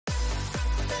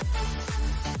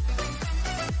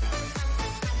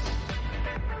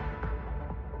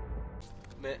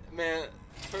Man,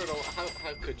 Turtle,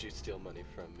 how could you steal money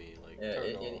from me? Like, Yeah,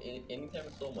 Turtle. anytime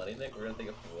we stole money, Nick, we're gonna think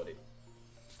of Woody.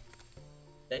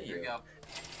 Thank Here you. you go.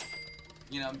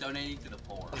 You know, I'm donating to the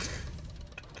poor.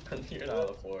 You're not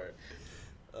the poor.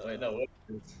 Wait, no, what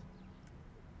is this?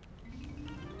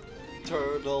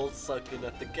 Turtle sucking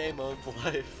at the game of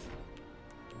life.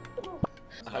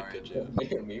 How Sorry. could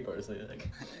you? Me personally, like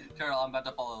Turtle, I'm about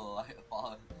to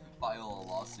file a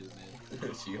lawsuit,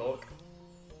 man. She-Hulk.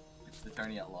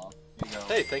 Attorney at law. Here you go.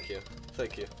 Hey, thank you.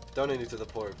 Thank you. Donating to the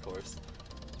poor, of course.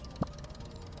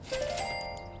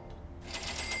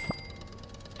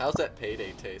 How's that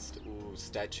payday taste? Ooh,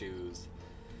 statues.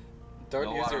 Don't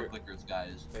No use auto your... clickers,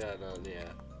 guys. Yeah, no,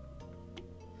 yeah.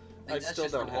 I think that's still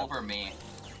just don't a rule have... for me.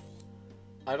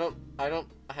 I don't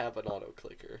have an auto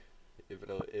clicker. Even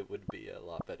though it would be a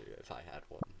lot better if I had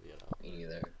one, you know. Me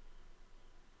neither.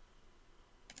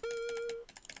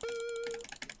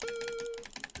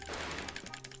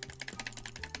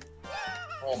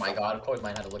 Oh my god, of course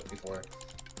mine had to look before.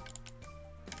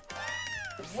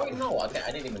 Wait, no, okay,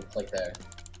 I didn't even click there.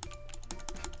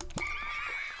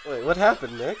 Wait, what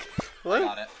happened, Nick? What? I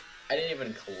got it. I didn't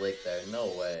even click there, no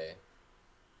way.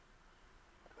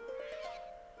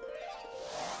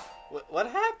 What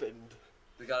happened?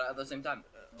 We got it at the same time.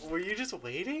 Were you just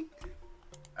waiting?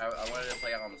 I wanted to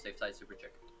play out on the safe side, super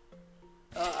chick.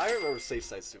 I remember Safe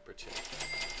Side Super Chick.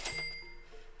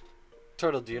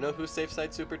 Turtle, do you know who Safe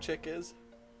Side Super Chick is?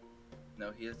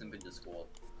 No, he hasn't been to school.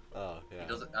 Oh, yeah. He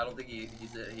doesn't. I don't think he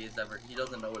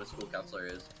doesn't know what a school counselor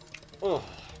is. Oh.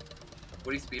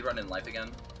 Would he speedrun in life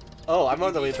again? Oh, I'm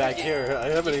on the way back here. I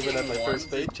haven't even had my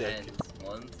first paycheck.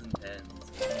 Ones and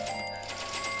tens.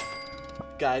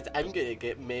 Guys, I'm gonna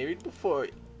get married before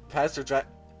Pastor Dri-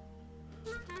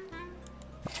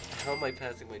 How am I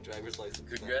passing my driver's license?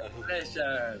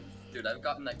 Congratulations! Dude, I've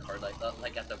gotten that card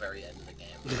like at the very end of the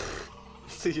game.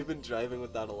 So you've been driving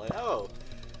without a light? Oh!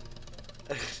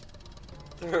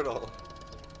 Turtle.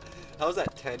 How's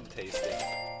that 10 tasting?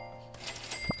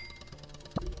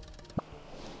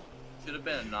 Should have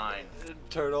been a 9.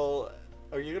 Turtle,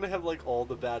 are you gonna have like all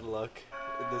the bad luck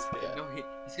in this game? No,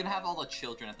 he's gonna have all the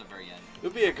children at the very end. It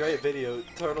would be a great video,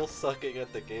 Turtle sucking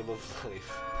at the game of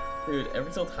life. Dude,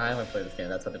 every single time I play this game,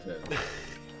 that's what it is.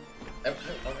 I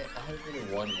haven't really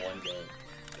won one game.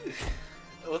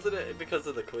 Wasn't it because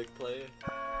of the quick play?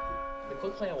 The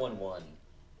quick play I won one.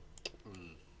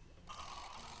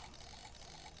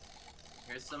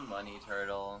 Here's some money,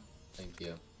 Turtle. Thank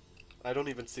you. I don't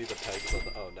even see the pegs on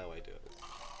the- oh, now I do.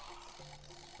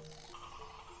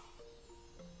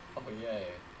 Oh, yay.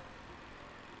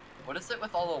 What is it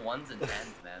with all the ones and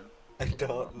tens, man? I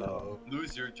don't know.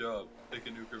 Lose your job. Take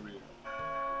a new career.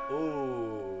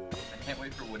 Ooh. I can't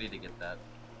wait for Woody to get that.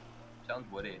 Challenge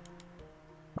Woody.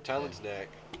 Challenge Nick.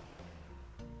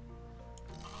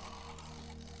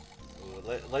 Ooh,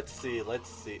 let's see.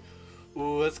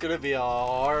 Ooh, it's gonna be a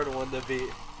hard one to beat.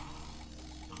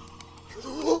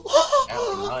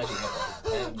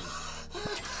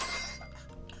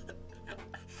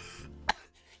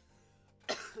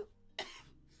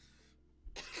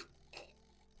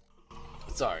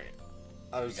 Sorry,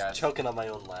 I was choking on my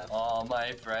own laugh. All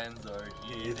my friends are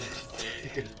here.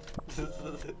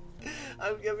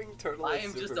 I'm giving Turtle a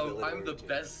I'm the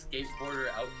best skateboarder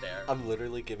out there. I'm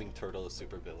literally giving Turtle a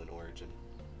supervillain origin.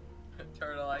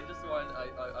 Turtle, I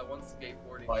won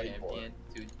skateboarding champion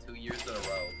 2 years in a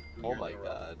row. Oh my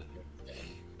god.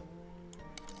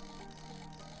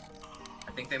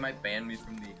 I think they might ban me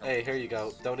from the company. Hey, here you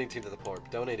go. Donating to the poor.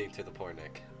 Donating to the poor,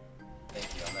 Nick.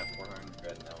 Thank you. I'm at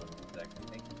 400 now. Exactly.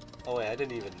 Thank you. Oh wait, I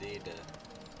didn't even need it.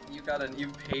 You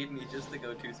paid me just to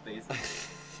go 2 spaces.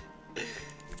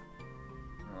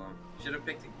 Should have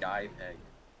picked a guy peg.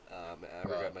 Man, I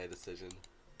regret my decision.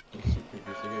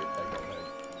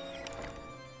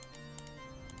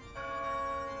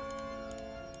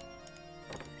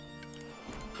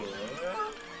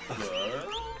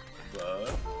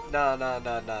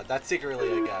 No. That's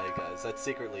secretly a guy, guys. That's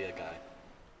secretly a guy.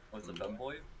 What's a dumb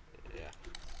boy? Yeah.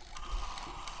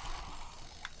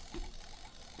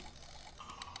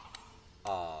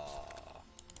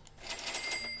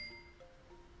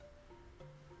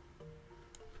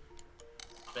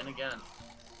 Spin again.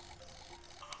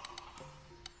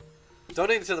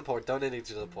 Donating to the poor. Donating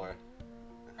to the poor.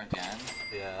 Again?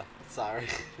 Yeah. Sorry.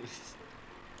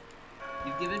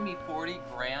 You've given me 40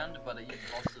 grand, but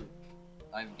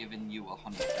I've given you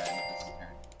 100 grand this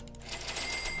turn.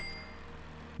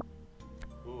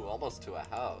 Ooh, almost to a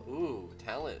house. Ooh,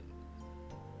 talent.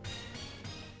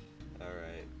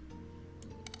 Alright.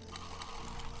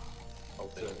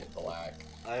 Hope they don't get black.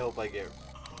 I hope I get...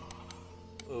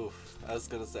 Oof. I was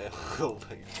gonna say. Oh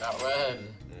my god. Got red.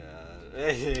 Yeah.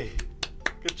 Hey.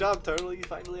 Good job, Turtle. You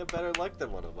finally have better luck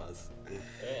than one of us.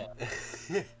 Yeah.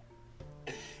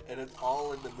 And it's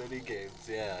all in the mini games.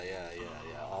 Yeah.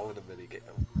 All in the mini game.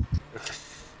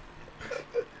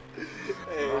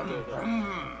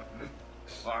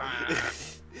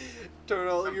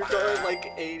 Turtle, you're going like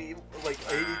 80 to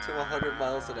 100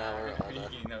 miles an hour on a...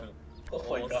 Oh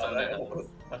my god, I almost...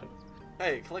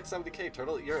 Hey, collect 70k,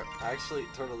 Turtle.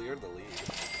 Turtle, you're in the lead.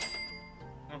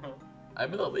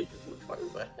 I'm in the league as far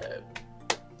as ahead.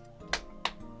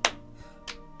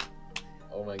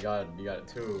 Oh my god, you got it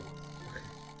too.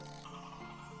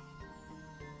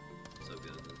 So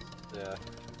good at this. Yeah.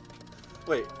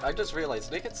 Wait, I just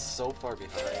realized Nick is so far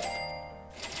behind.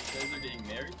 You guys are getting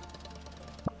married?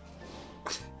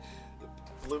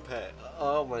 Blue Pet.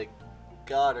 Oh my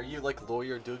god, are you like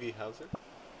lawyer Doogie Howser?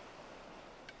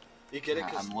 You get it?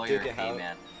 Cause I'm lawyer Doogie gay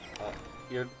man.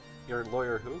 You're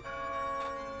lawyer who?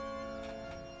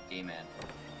 Gay man.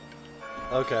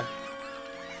 Okay.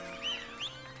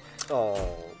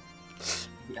 Oh.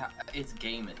 Yeah, it's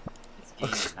gaming. It's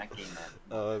gaming, not gay man.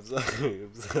 Oh, I'm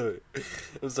sorry.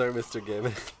 I'm sorry, Mr.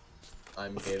 Gamer.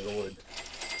 I'm gay lord.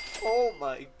 Oh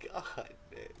my god,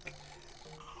 Nick.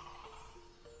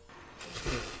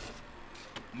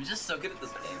 I'm just so good at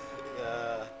this game.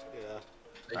 Yeah. Hey,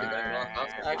 you're getting a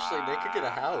house. Actually, Nick could get a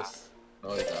house.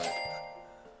 No, he's not.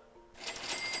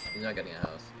 He's not getting a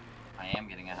house. I am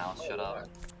getting a house, shut up.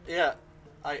 Yeah,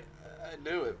 I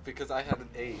knew it because I had an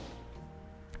 8.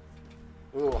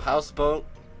 Ooh, houseboat.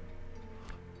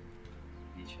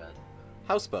 Beachhead.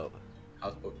 Houseboat.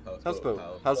 Houseboat.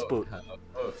 Houseboat.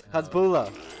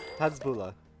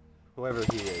 Hasbullah. Whoever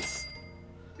he is.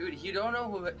 Dude, you don't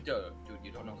know who. Dude,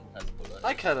 you don't know who Hezbollah is.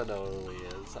 I kinda know who he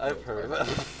is. I've heard of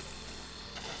him.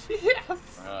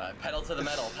 Yes! Pedal to the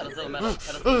metal, pedal to the metal,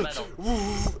 pedal to the metal.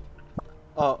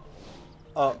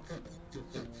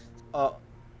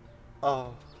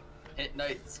 Hit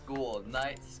night school,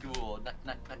 night school.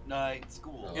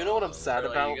 You know what I'm sad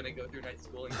Really, about? you're gonna go through night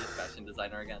school and be a fashion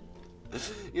designer again?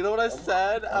 You know what I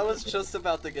said? I was just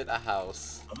about to get a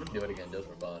house. I'm gonna do it again just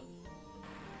for fun.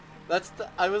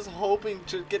 I was hoping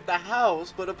to get the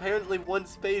house, but apparently 1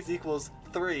 space equals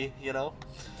 3, you know?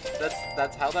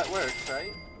 That's how that works,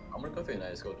 right? I'm gonna go through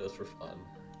night school just for fun.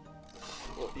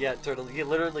 Well, yeah, Turtle, you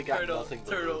literally got nothing to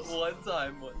Turtle, lose. one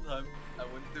time, I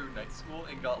went through night school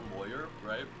and got lawyer,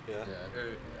 right? Yeah.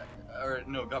 Yeah.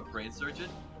 No, got brain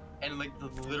surgeon, and like the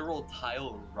literal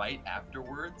tile right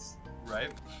afterwards,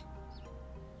 right?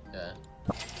 Yeah.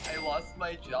 I lost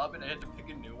my job and I had to pick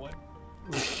a new one,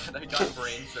 and I got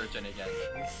brain surgeon again.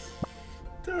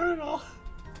 Turtle!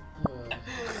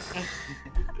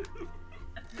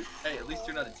 Hey, at least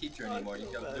you're not a teacher anymore. You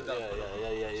got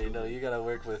Yeah, you know, you gotta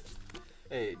work with...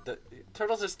 Hey,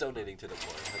 Turtle's just donating to the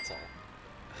poor, that's all.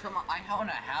 Come on, I own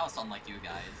a house unlike you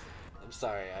guys. I'm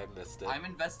sorry, I missed it. I'm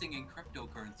investing in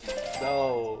cryptocurrency.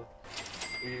 No!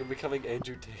 You're becoming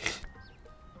Andrew Tate.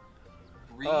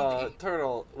 Read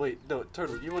Turtle, wait, no,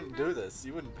 Turtle, you wouldn't do this.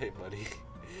 You wouldn't pay money.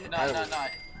 No.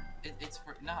 It's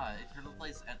for Turtle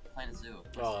plays at Planet Zoo.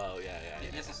 Oh, yeah.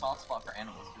 He has a soft spot for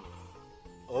animals too.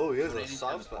 Oh, he has a Donating to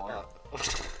soft the spot.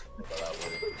 That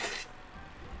way.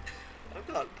 I'm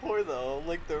not poor though. I'm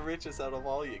like the richest out of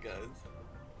all you guys.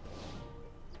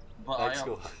 But Night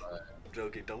school.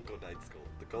 Joking, don't go night school.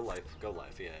 Go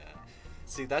life, yeah.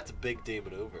 See, that's a big D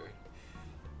maneuver.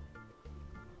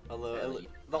 Although, Really?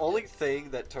 the only thing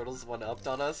that Turtle's one-upped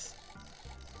on us,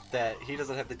 that he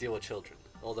doesn't have to deal with children.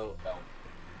 Although, No.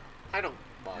 I don't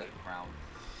mind. Crown.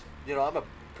 You know, I'm a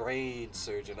brain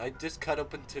surgeon. I just cut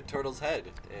open to Turtle's head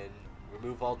and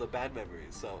remove all the bad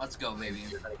memories, so... Let's go, baby.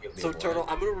 You're gonna give me So, what? Turtle,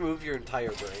 I'm gonna remove your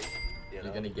entire brain. You know?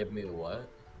 You're gonna give me what?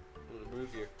 I'm gonna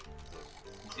remove your...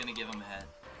 He's gonna give him a head.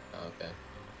 Oh, okay.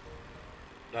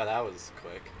 No, that was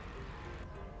quick.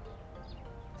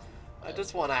 I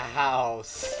just want a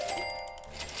house.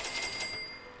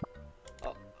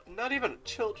 Oh, not even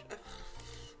children.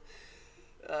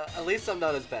 At least I'm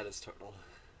not as bad as Turtle.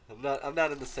 I'm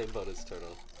not in the same boat as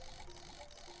Turtle.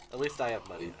 At least I have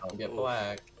money. Don't get Ooh.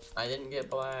 black. I didn't get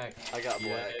black. I got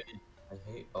black. Yay. I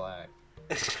hate black.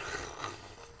 I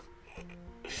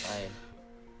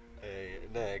Hey,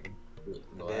 Nick.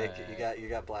 hate black. Nick, you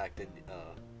got black, didn't you?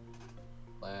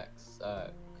 Black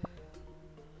suck.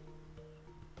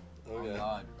 Oh Okay.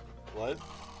 god. What?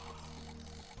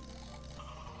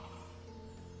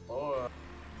 Or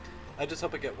I just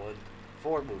hope I get one.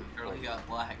 4 move. Turtle got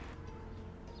black.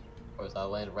 of course I'll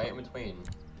land right in between.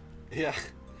 Yeah.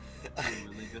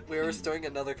 Really good We were thing. restoring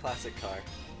another classic car.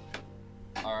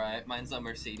 Alright, mine's a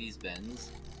Mercedes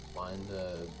Benz. Mine's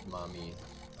a mommy.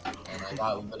 and I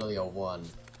got literally a 1.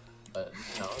 But,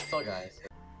 you know, it's all guys.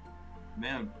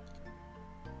 Man,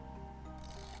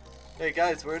 Hey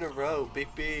guys, we're in a row.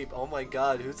 Beep beep. Oh my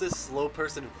god, who's this slow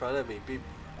person in front of me? Beep.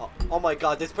 Oh my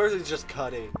god, this person's just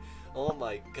cutting. Oh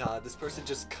my god, this person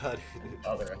just cut.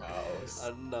 Other house.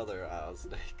 Another house,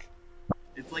 Nick.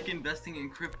 it's like investing in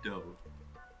crypto.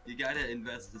 You gotta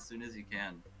invest as soon as you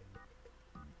can.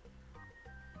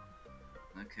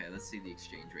 Okay, let's see the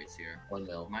exchange rates here. 1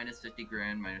 mil. Minus 50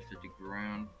 grand, minus 50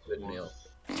 grand. Good meal.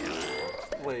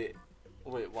 Wait,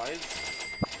 why is...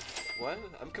 What?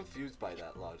 I'm confused by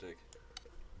that logic.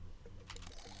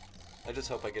 I just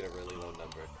hope I get a really low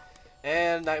number.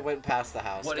 And I went past the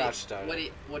house. Gosh darn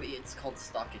it. It's called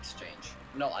stock exchange.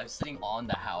 No, I'm sitting on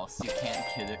the house. You can't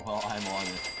get it while I'm on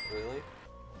it. Really?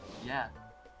 Yeah.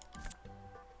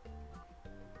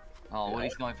 Oh, Yeah. what,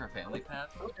 he's going for a family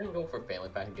path? I'm gonna go for family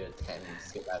pack and get a 10 and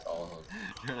skip past all of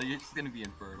them. You're just gonna be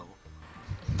infertile.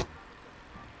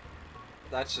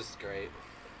 That's just great.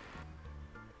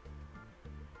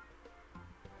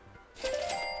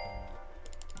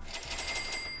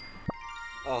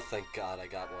 Oh, thank God I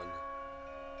got one.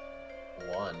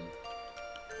 1.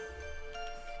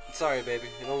 Sorry, baby.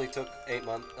 It only took 8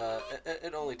 months.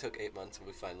 It only took 8 months, and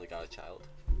we finally got a child.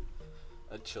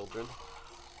 Children.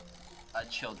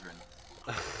 Children.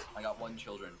 I got 1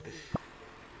 children.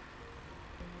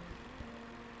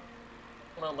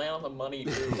 I'm gonna land on the money,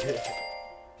 dude.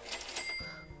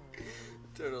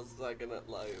 Turtle's not gonna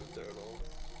lie, Turtle.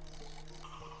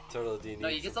 Turtle, do you need No,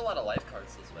 you get a lot of life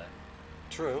cards this way.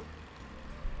 True.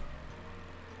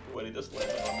 When he just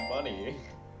landed on money.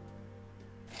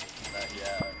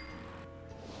 Yeah.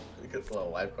 He gets a lot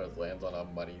of life cards, lands on a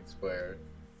money square.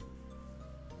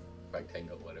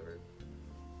 Rectangle, whatever.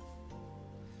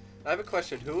 I have a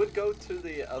question. Who would go to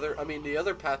the other... I mean, the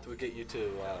other path would get you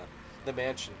to the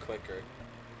mansion quicker.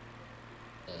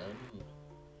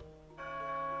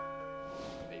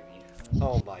 Baby.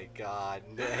 Oh my god,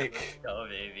 Nick. Go,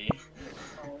 baby.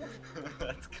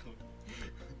 Let's go.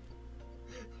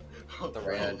 The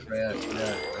Red.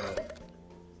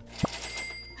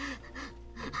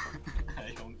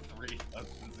 I own 3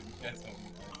 houses and you guys own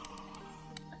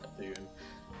 1. Dude.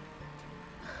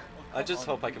 I just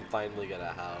hope I can finally get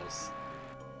a house.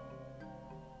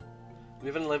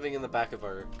 We've been living in the back of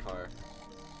our car.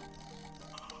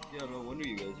 Yeah, no wonder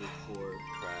you guys are poor.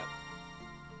 Crap.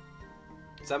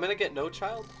 So I'm gonna get no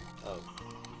child? Oh.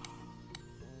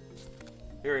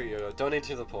 Here you go. Donate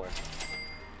to the poor.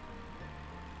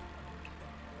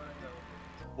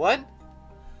 What?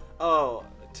 Oh,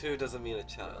 2 doesn't mean a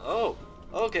child. Oh,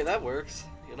 okay, that works.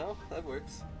 You know, that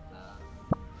works.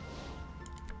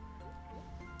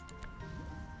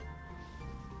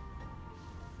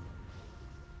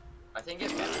 I think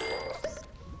it family house.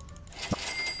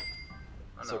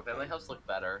 I don't know, family house look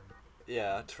better.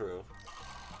 Yeah, true.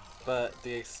 But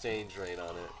the exchange rate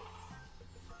on it.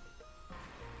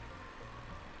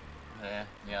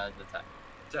 Yeah, the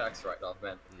tax write-off,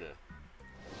 man. Yeah.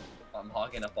 I'm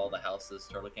hogging up all the houses.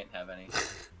 Turtle can't have any.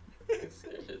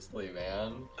 Seriously,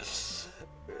 man.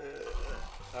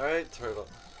 Alright, Turtle.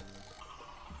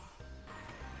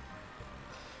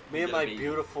 Me and my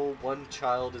beautiful 1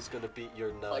 child is gonna beat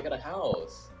your nut. I got a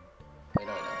house. Wait,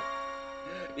 no, I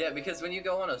don't. Yeah, because when you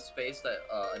go on a space that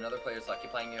another player's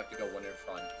occupying, you have to go 1 in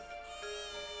front.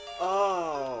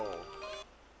 Oh.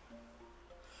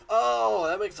 Oh,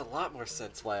 that makes a lot more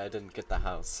sense why I didn't get the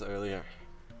house earlier.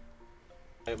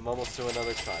 I'm almost to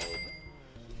another child.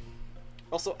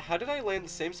 Also, how did I land the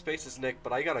same space as Nick,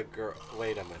 but I got a girl?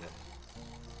 Wait a minute.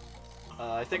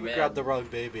 I think we grabbed the wrong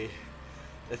baby.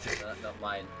 Not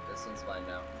mine. This one's mine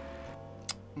now.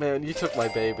 Man, you took my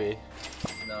baby.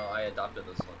 No, I adopted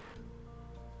this one.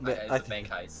 I It's a bank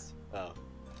heist. Oh.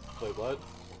 Wait, what?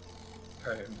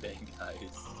 Bank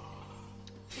heist.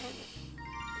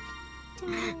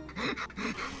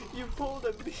 You pulled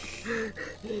at me.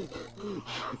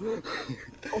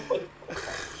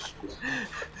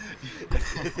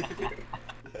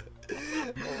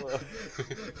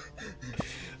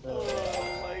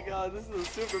 Oh my god, this is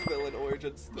a supervillain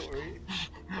origin story.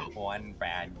 One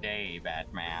bad day,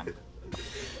 Batman.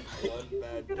 One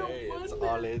bad day, it's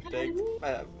all it takes,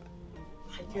 fam.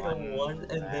 I get a 1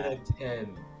 and then a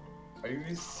 10. Are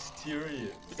you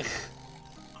serious?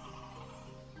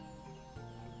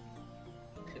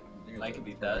 I could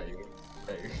beat that.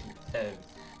 10.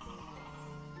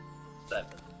 7.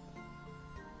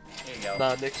 Here you go.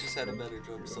 Nah, Nick just had a better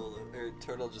drum solo. Or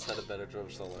Turtle just had a better drum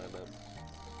solo, I meant.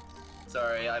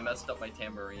 Sorry, I messed up my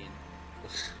tambourine.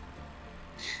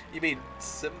 You mean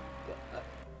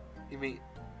you mean...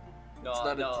 No, It's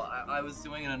not no, I was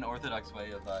doing it an orthodox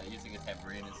way of using a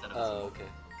tambourine instead of a Oh, cymbal. okay.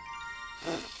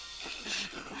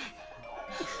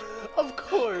 Of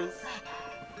course.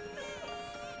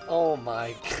 Oh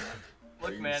my god.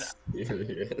 Look, man.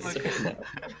 Serious? Look.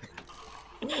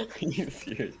 Are you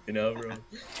serious? You know, bro.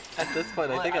 At this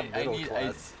point, I think I'm middle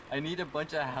class. I need a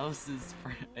bunch of houses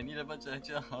for. I need a bunch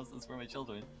of houses for my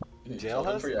children. Jail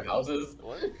house? For your houses?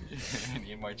 What? I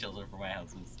need more children for my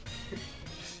houses.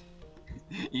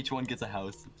 Each one gets a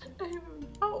house. I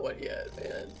haven't bought one yet,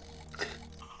 man.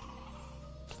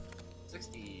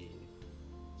 60.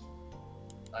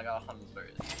 I got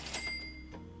 130.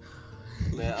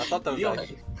 Man, I thought that was You don't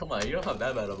actually... come on, you don't have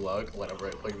that bad of luck whenever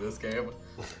I play this game.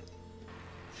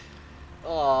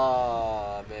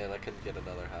 Aw, man, I couldn't get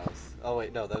another house. Oh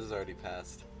wait, no, that was already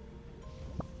passed.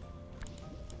 I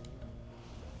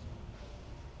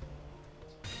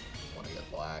want to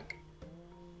get black.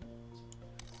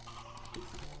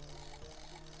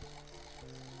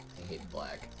 I hate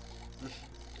black.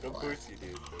 Of course you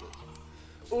do.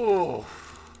 Ooh,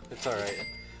 it's alright.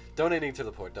 Donating to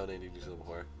the poor, donating to the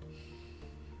poor.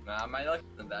 Nah, my luck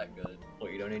isn't that good.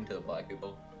 What, you donating to the black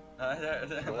people?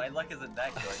 My luck isn't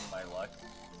that good, my luck.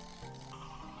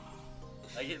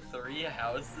 I get 3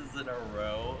 houses in a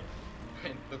row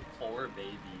and with 4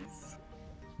 babies.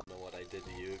 I don't know what I did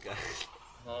to you guys.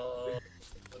 Oh,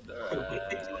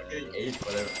 I'm getting 8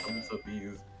 whenever it comes to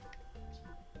these.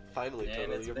 Finally, Man,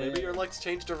 Turtle, it's maybe been- your luck's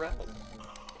changed around.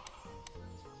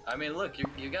 I mean, look,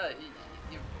 you got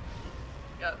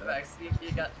Max,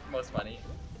 you got most money.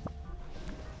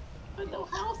 But no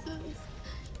houses.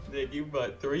 Nick, you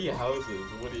bought 3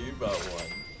 houses. What do you bought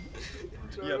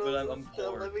 1? Yeah, but I'm Turtle's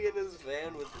still poor. living in his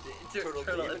van with Turtle.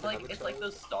 Turtle, do you it's even have a like child?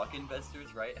 those stock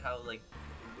investors, right? How like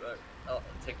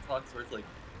TikToks where it's like,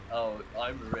 oh,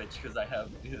 I'm rich because I have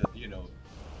you know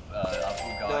a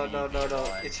Bugatti. No.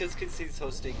 Veyron. It's just because he's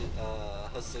hosting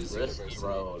Hustlers Risky University.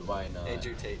 road, why not?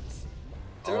 Andrew Tate's.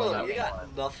 Oh, Turtle, I you got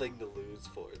got nothing to lose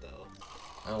for though.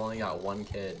 I only got 1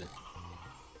 kid.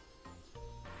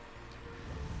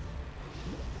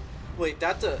 Wait,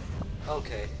 that's a...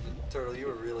 Okay. Turtle, you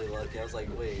were really lucky. I was like,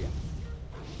 wait.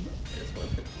 I just want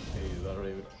to please, I don't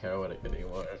even care what I get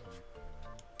anymore.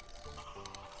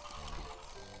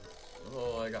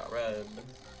 Oh, I got red.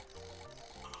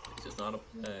 It's just not a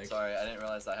black. Sorry, I didn't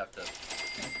realize I have to.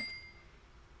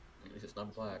 It's just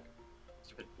not black.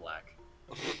 Stupid black.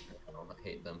 I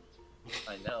hate them.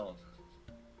 I know.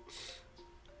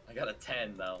 I got a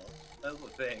 10 though. That's the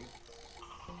thing.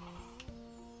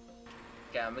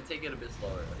 Okay, I'm gonna take it a bit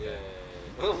slower. Yeah.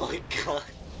 Oh my god.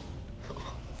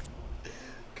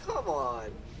 Come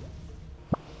on.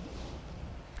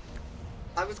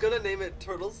 I was gonna name it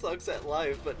Turtle Sucks at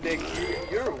Life, but Nick,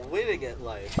 you're winning at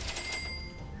life.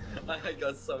 I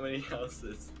got so many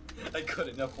houses. I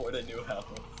couldn't afford a new house.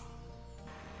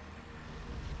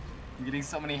 I'm getting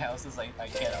so many houses, I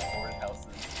can't afford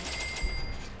houses.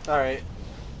 Alright.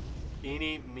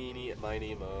 Eeny, meeny,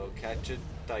 miny, mo, catch a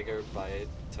tiger by its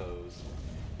toes.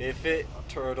 If it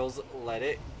turtles, let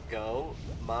it go.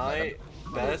 My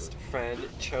best friend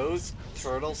chose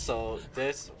turtle, so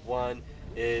this one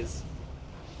is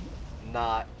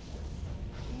not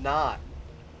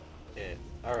it.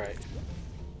 Alright.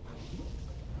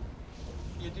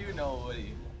 You do know,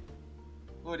 Woody.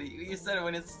 Woody, you said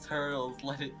when it's turtles,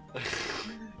 let it...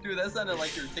 Dude, that sounded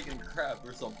like you were taking a crap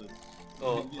or something.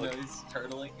 Oh, You know, okay. he's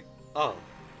turtling. Oh.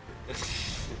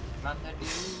 Not to do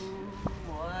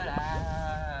what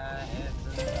I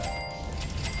have to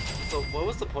do. So what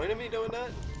was the point of me doing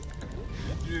that?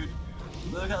 Dude,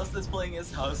 the house that's playing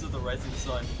is House of the Rising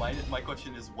Sun. My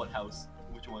question is, what house?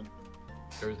 Which one?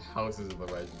 There's houses in the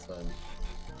Rising Sun.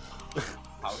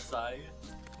 House I?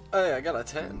 Hey, I got a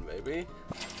 10, baby.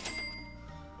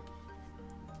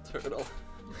 Turtle.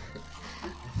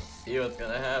 See what's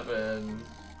gonna happen.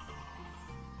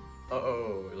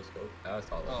 Uh-oh, let's go fast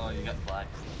all Oh, you got black.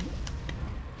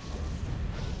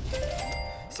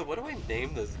 So what do I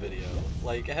name this video?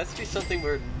 Like, it has to be something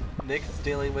where Nick's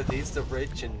dealing with he's the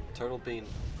rich and Turtle being...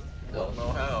 Well, no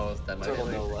house. That might Turtle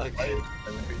be no like, luck.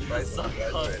 You suck on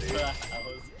the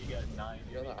house. You got 9.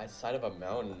 You're on the side of a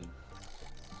mountain.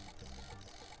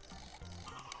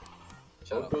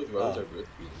 Shut up. Both those roads are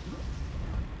risky.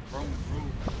 Vroom,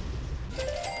 vroom.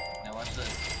 Now watch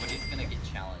this. Woody's gonna get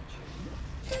challenged.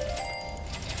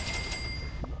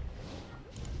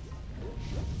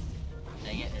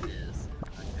 Dang it, it is.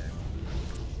 Okay.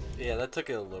 Yeah, that took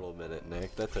a little minute,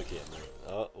 Nick. That took you a minute.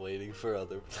 Oh, waiting for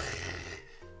other...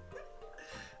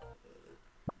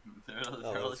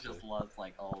 Turtle that's just good. lost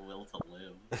like all will to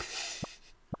live.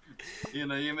 You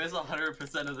know, you miss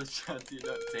 100% of the shots you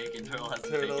don't take, and Turtle hasn't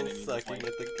taken Turtle any. sucking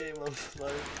at the game of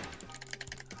life.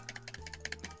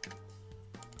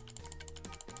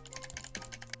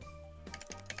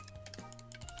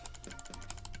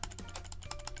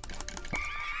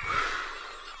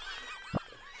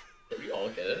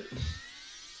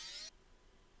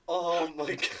 Oh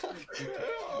my god.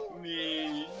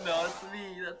 Me. No, it's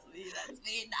me. That's me. That's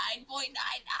me.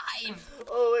 9.99.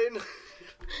 Oh wait, no.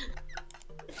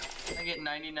 I get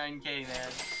 99k, man.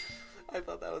 I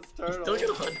thought that was You Turtle. still get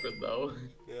 100 though.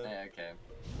 Yeah. Yeah, okay.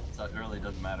 So it really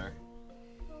doesn't matter.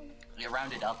 You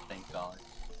rounded up, thank God.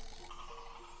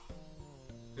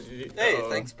 Hey,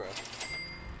 thanks, bro.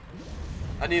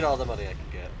 I need all the money I can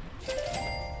get.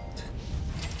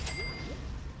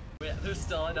 Wait, there's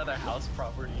still another house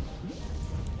property.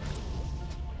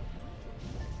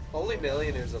 Only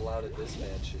millionaires allowed at this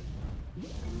mansion.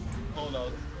 Hold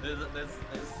on. There's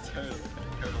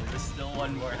still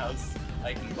one more house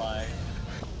I can buy.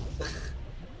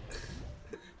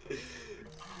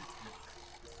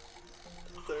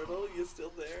 Turtle, you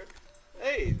still there?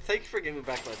 Hey, thank you for giving me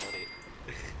back my money.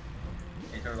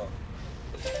 Hey, Turtle.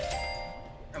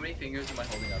 How many fingers am I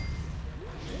holding up?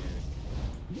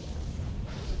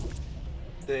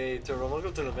 Hey, Turtle,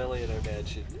 welcome to the millionaire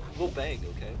mansion. We'll bang,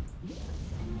 okay?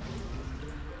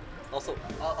 Also,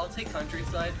 I'll take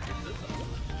countryside.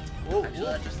 whoa, Actually,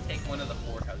 I'll just take one of the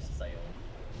 4 houses I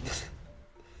own.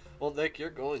 well, Nick, you're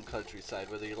going countryside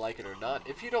whether you like it or not.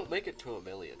 If you don't make it to a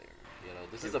millionaire, you know,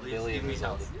 this is a Please give me millionaire's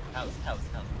house. House.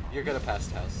 You're gonna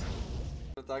pass house.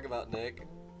 We're talking about Nick,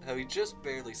 how he just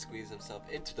barely squeezed himself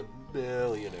into the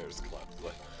millionaires club.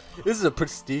 Like, this is a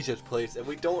prestigious place, and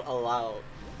we don't allow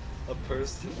a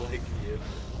person like you.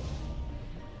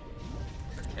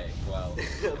 Okay, wow.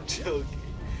 I'm joking.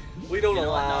 We don't You know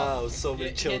what, allow no. so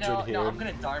many children here. No, I'm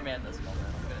gonna Darman this moment.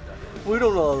 I'm gonna Darman. We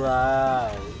don't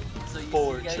allow So you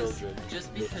 4 see, guys, children.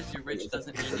 just because you're rich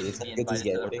doesn't mean you should be Get this invited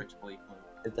to the gay rich boy club.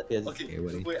 It's Okay,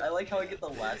 wait, I like how I get the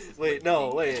last. Wait,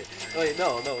 no, wait, no,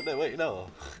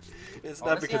 It's I not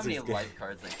wanna see because how many he's gay. life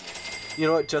cards I get. You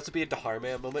know what, just to be a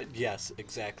Daharman moment? Yes,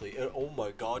 exactly. And oh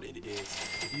my god, it is.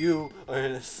 You are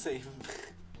in the same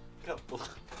couple.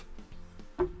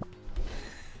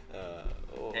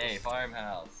 Oh. Hey,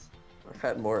 farmhouse. I've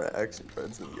had more action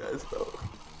cards than you guys though.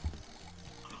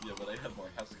 Yeah, but I have more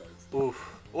house cards. Oof.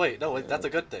 Wait, no, wait, that's a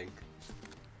good thing.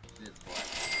 It's black.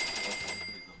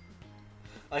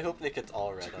 I hope Nick gets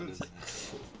all red on his.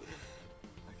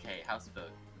 Okay,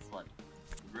 houseboat. This one.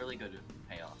 Really good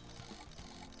payoff.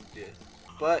 Yeah.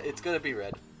 But it's gonna be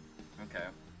red. Okay.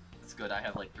 It's good, I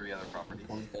have like 3 other properties.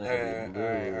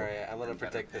 Alright, I'm gonna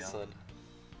protect this one.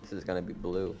 This is gonna be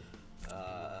blue.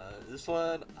 This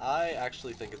one, I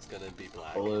actually think it's gonna be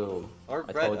black. Blue. Or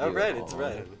I red. told Oh, you. red, it's Oh.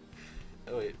 red.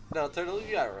 Oh, wait. No, Turtle,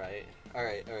 you got it right.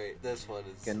 Alright, this one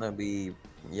is. Gonna be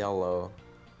yellow.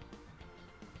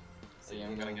 So yeah,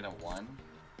 I'm gonna get a 1.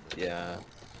 Yeah.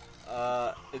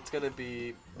 It's gonna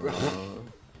be. Uh,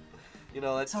 You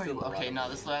know, that's Sorry, still a lot okay, of no,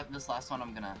 money. this last one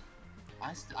I'm gonna...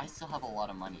 I still have a lot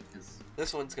of money, because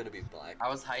This one's gonna be black. I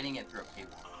was hiding it through a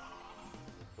paywall.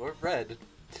 Or red.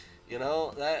 You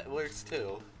know, that works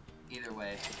too. Either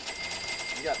way,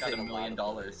 You got got paid $1 million.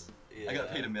 Yeah. I got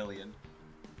paid $1 million.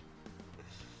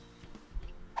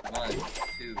 1,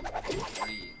 2,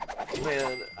 3.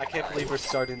 Man, I can't believe we're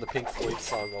starting the Pink Floyd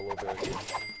song all over again.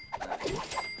 9, 11.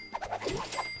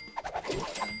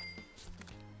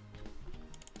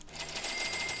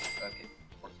 Okay,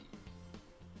 14.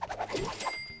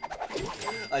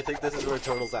 I think this is where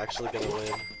Turtle's actually gonna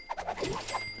win.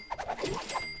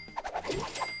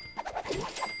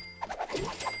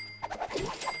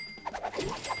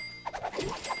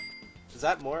 Is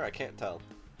that more? I can't tell.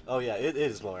 Oh yeah, it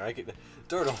is more. I can.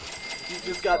 Turtle, you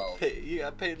just got paid. You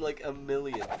got paid like $1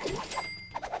 million.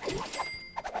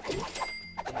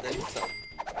 And then some.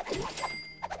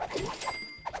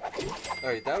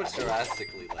 Alright, that was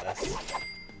drastically less.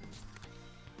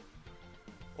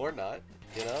 Or not,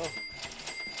 you know?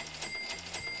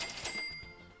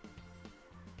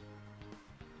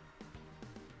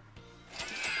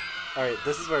 Alright,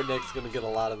 this is where Nick's gonna get a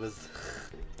lot of his...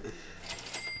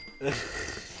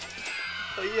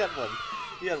 Oh, you had one.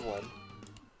 You had one.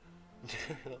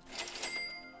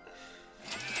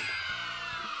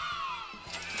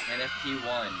 NFT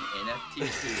 1, NFT 2,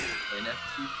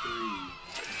 NFT 3,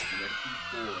 NFT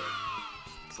 4.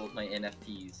 Sold my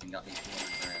NFTs and got me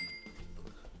 200 grand.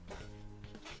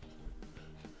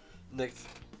 Nick's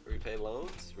repay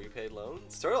loans? Repay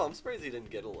loans? Turtle, I'm surprised he didn't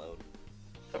get a loan.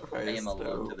 I am a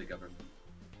loan to the government.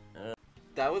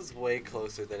 That was way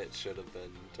closer than it should have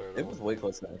been, Turtle. it was way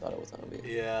closer than I thought it was gonna be.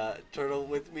 Yeah, Turtle,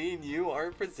 with me and you,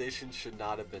 our position should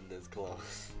not have been this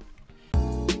close.